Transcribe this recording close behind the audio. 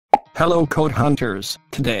Hello code hunters,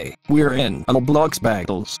 today, we're in ALLBLOX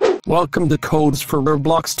Battles. Welcome to Codes for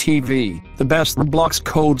Roblox TV, the best Roblox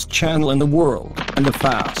codes channel in the world, and the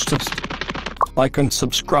fastest. Like and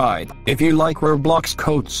subscribe, if you like Roblox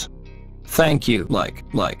codes. Thank you. Like.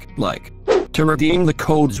 To redeem the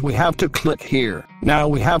codes we have to click here. Now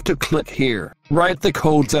we have to click here. Write the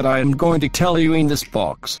codes that I am going to tell you in this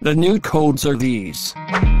box. The new codes are these.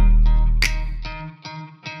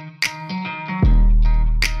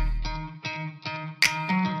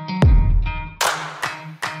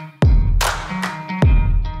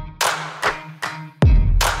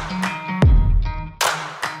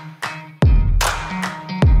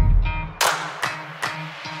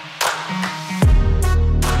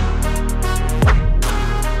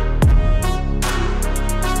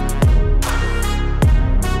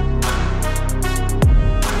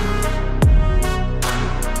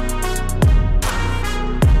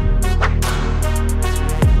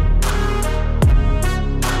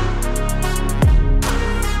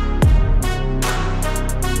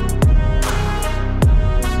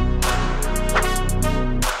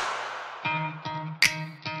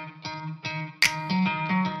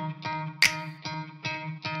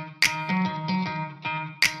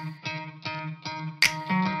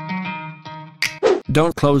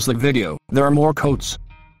 Don't close the video, there are more codes.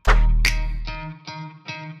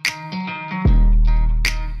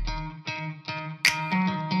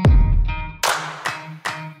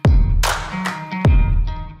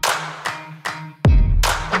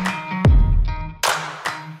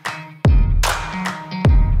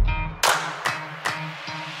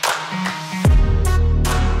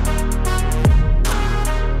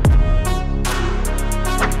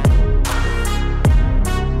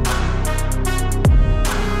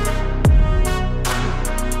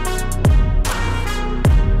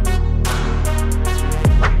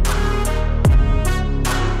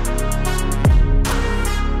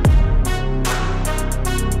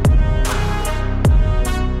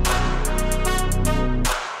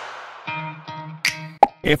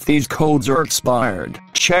 If these codes are expired,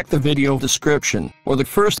 check the video description or the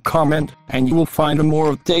first comment and you will find a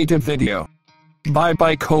more updated video. Bye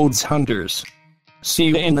bye codes hunters. See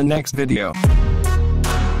you in the next video.